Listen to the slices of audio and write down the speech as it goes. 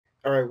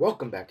Alright,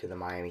 welcome back to the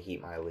Miami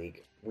Heat My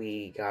League.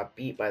 We got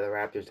beat by the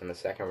Raptors in the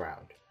second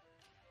round.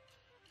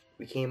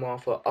 We came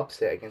off an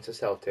upset against the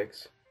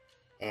Celtics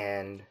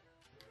and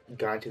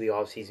got into the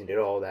offseason, did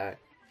all that,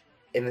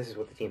 and this is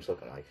what the team's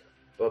looking like.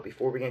 But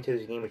before we get into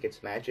this game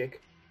against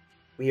Magic,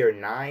 we are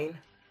 9,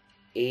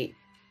 8,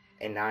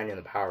 and 9 in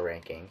the power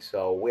ranking,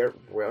 so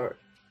we're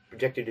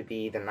projected to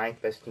be the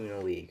 9th best team in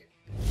the league.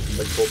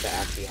 Let's hope that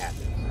actually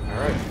happens.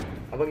 Alright,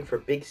 I'm looking for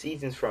big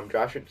seasons from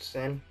Josh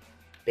Richardson,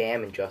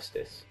 Bam, and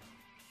Justice.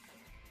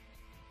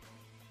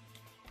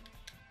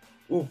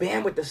 Ooh,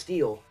 Bam with the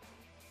steal.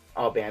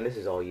 Oh, Bam, this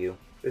is all you.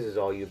 This is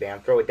all you,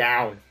 Bam. Throw it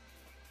down.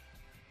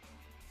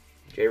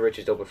 Jay Rich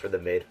is open for the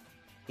mid.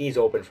 He's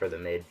open for the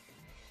mid.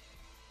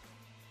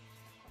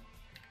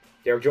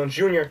 Derrick Jones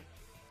Jr.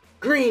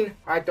 Green!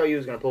 I thought he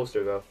was going to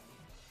poster, though.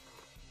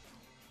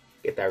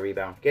 Get that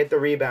rebound. Get the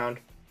rebound.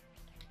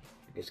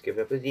 Just give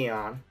it up to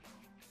Dwyane.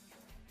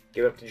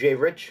 Give it up to Jay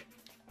Rich.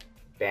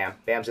 Bam.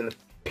 Bam's in the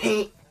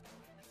paint.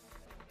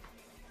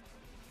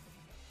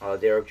 Oh,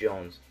 Derrick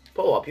Jones.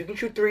 Pull up. You can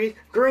shoot threes.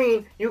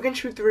 Green, you can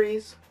shoot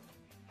threes.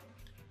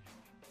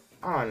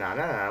 Oh,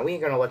 no. We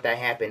ain't going to let that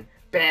happen.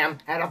 Bam.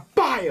 And a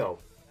bio.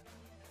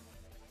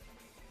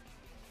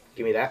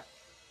 Give me that.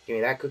 Give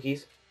me that.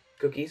 Cookies.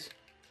 Cookies.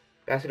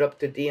 Pass it up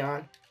to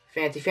Dwyane.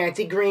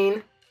 Fancy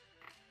Green.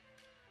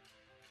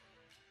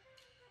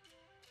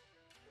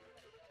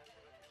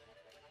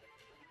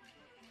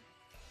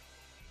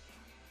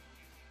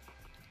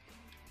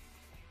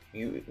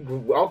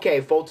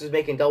 Okay, Fultz is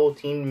making double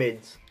team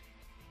mids.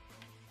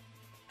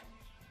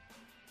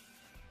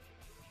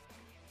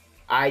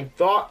 I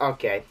thought,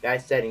 okay,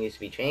 that setting needs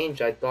to be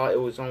changed. I thought it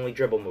was only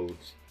dribble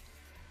moves.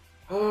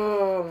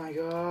 Oh my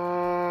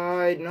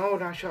god. No,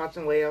 not shots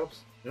and layups.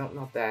 No,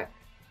 not that.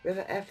 Where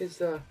the F is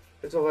the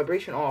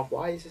vibration off?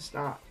 Why is this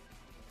not?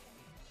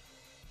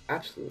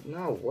 Absolute,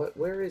 no.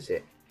 Where is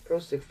it? Pro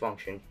stick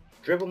function.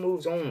 Dribble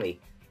moves only.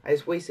 I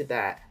just wasted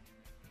that.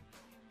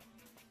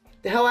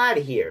 The hell out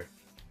of here.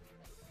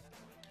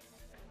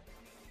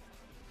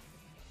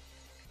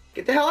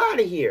 Get the hell out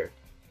of here.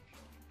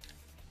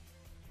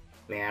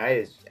 Man,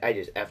 I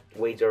just F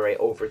Wade's already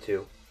over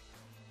 2.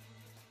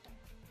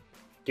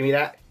 Give me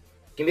that.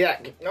 Give me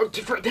that. No,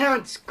 for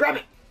Terrence, grab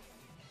it.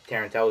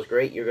 Terrence, that was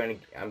great.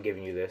 I'm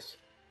giving you this.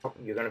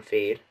 You're gonna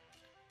fade.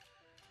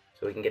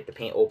 So we can get the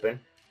paint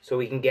open. So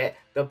we can get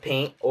the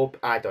paint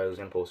open. I thought it was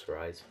gonna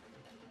posterize.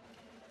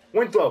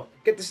 Winflow,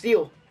 get the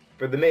steal.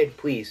 For the mid,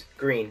 please.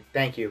 Green,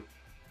 thank you.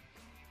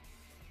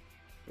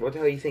 What the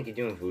hell do you think you're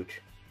doing, Vooch?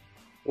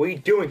 What are you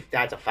doing?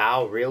 That's a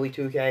foul? Really,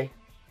 2K?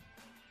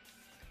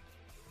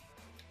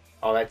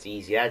 Oh, that's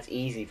easy. That's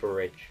easy for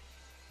Rich.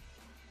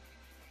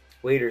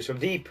 Waiters from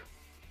deep.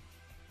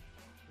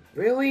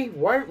 Really?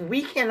 Why?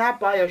 We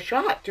cannot buy a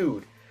shot,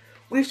 dude.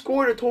 We've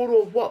scored a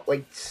total of what?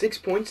 Like 6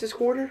 points this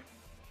quarter?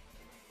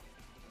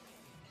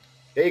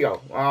 There you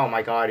go. Oh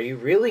my god. Are you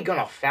really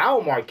gonna foul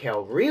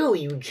Markel?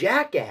 Really? You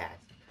jackass.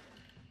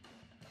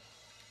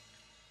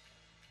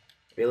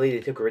 Really? They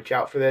took Rich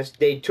out for this?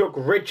 They took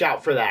Rich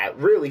out for that.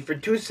 Really? For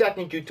 2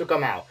 seconds you took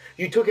him out.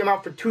 You took him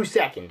out for 2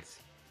 seconds.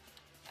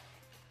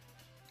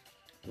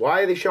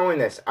 Why are they showing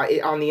this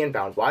on the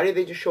inbound? Why did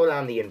they just show that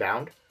on the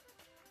inbound?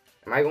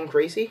 Am I going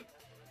crazy?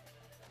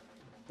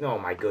 Oh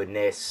my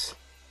goodness.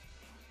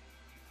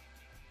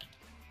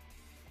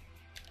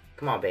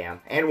 Come on,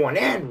 Bam. And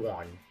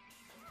one.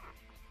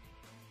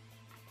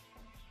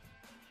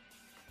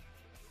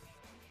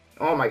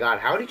 Oh my god,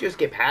 how did he just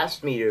get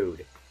past me,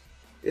 dude?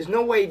 There's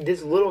no way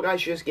this little guy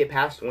should just get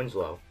past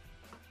Winslow.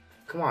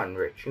 Come on,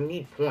 Rich. You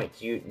need points.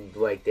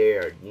 They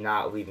are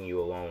not leaving you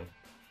alone.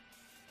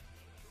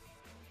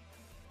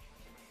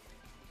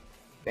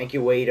 Thank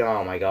you, Wade.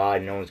 Oh my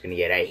god, no one's gonna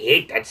get it. I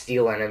hate that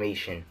steal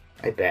animation.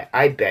 I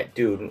bet,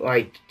 dude.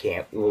 I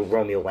can't.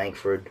 Romeo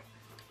Langford.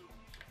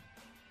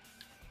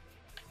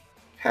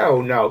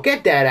 Hell no.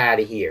 Get that out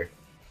of here.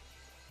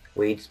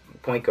 Wade's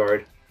point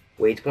guard.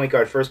 Wade's point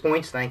guard. First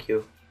points. Thank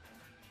you.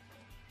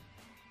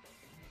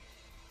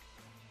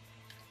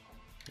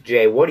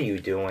 Jay, what are you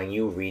doing,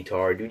 you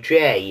retard?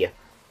 Jay,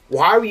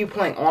 why are you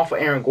playing off of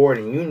Aaron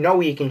Gordon? You know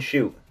he can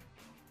shoot.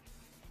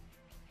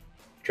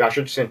 Josh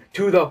Richardson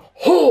to the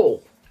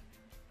hole.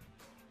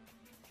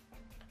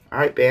 All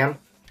right, Bam.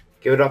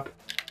 Give it up.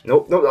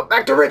 Nope.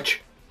 Back to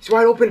Rich. He's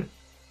wide open.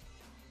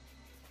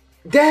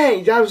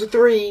 Dang, that was a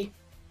 3.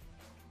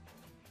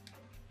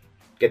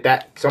 Get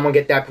that. Someone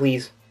get that,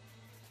 please.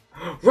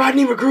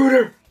 Rodney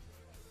Recruiter.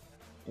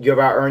 You're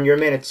about to earn your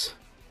minutes.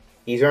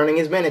 He's earning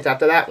his minutes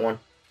after that one.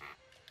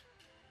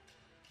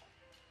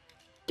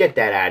 Get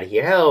that out of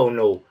here. Hell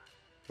no.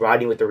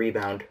 Rodney with the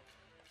rebound.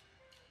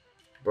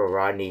 Bro,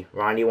 Rodney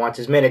wants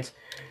his minutes.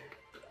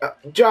 That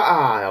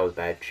was a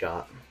bad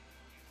shot.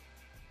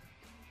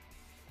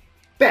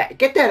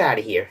 Get that out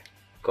of here.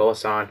 Go,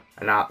 Hassan.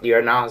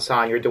 You're not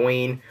Hassan. You're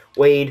Dwyane.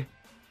 Wade.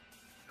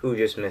 Who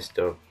just missed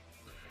the...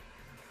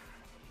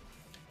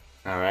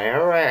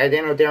 Alright. I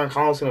didn't know Darren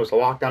Collison was a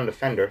lockdown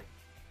defender.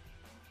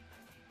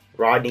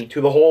 Rodney to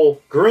the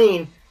hole.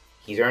 Green.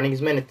 He's earning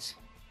his minutes.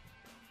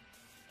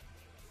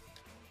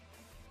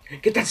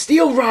 Get that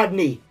steal,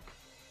 Rodney!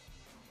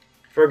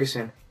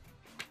 Ferguson.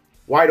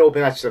 Wide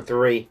open, that's a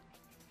 3.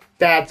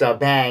 That's a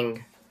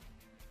bang.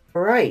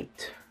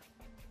 Alright.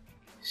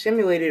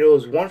 Simulated, it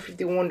was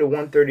 151 to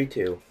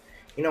 132.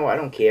 You know, I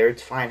don't care.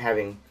 It's fine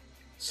having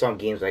some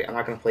games like... I'm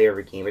not going to play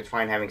every game. It's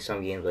fine having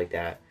some games like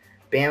that.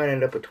 Bam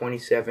ended up with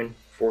 27,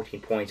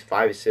 14 points,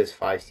 5 assists,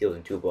 5 steals,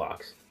 and 2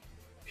 blocks.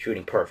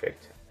 Shooting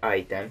perfect.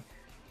 Alright then.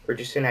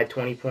 Richardson had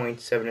 20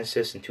 points, 7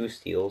 assists, and 2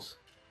 steals.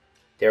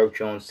 Derrick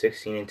Jones,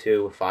 16 and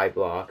 2 with 5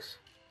 blocks.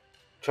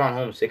 Tron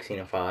Holmes, 16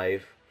 and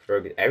 5.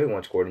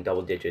 Everyone scored in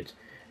double digits.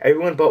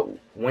 Everyone but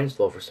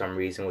Winslow for some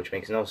reason, which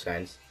makes no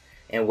sense.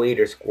 And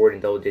Wader scored in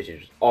double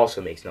digits, which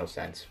also makes no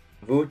sense.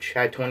 Vooch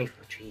had 20.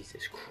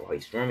 Jesus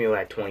Christ. Romeo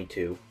had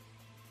 22.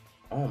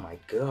 Oh my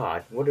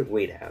god. What did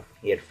Wade have?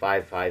 He had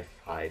 5, 5,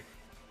 5.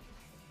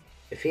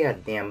 If he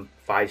had damn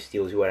 5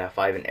 steals, he would have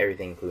 5 in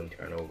everything, including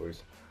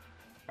turnovers.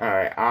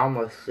 Alright, I'm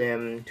a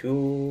sim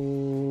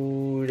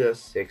to the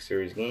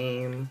Sixers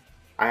game.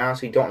 I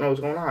honestly don't know what's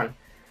going on.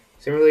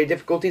 Simulated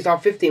difficulties on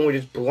 15, we're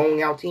just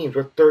blowing out teams.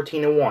 We're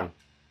 13 and 1.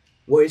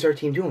 What is our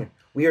team doing?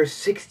 We are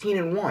 16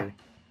 and 1.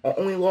 Our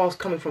only loss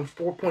coming from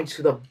 4 points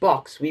to the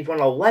Bucks. We've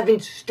won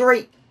 11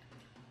 straight.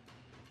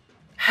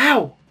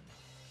 How?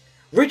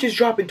 Rich is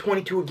dropping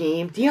 22 a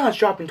game. Deion's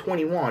dropping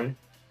 21.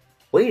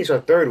 Wade is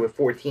our third with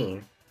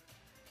 14.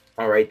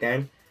 Alright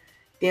then.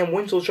 Damn,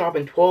 Winslow's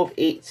dropping 12,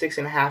 8,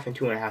 6.5, and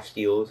 2.5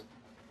 steals.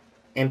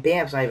 And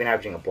Bam's not even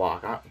averaging a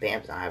block.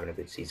 Bam's not having a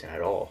good season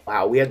at all.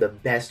 Wow, we have the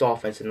best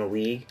offense in the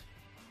league.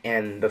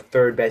 And the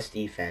third best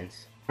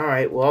defense.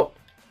 Alright, well.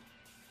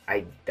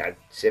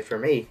 That's it for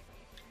me.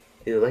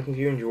 Either like if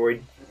you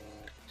enjoyed.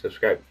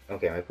 Subscribe.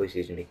 Okay, my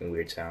PlayStation making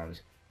weird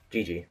sounds.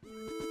 GG.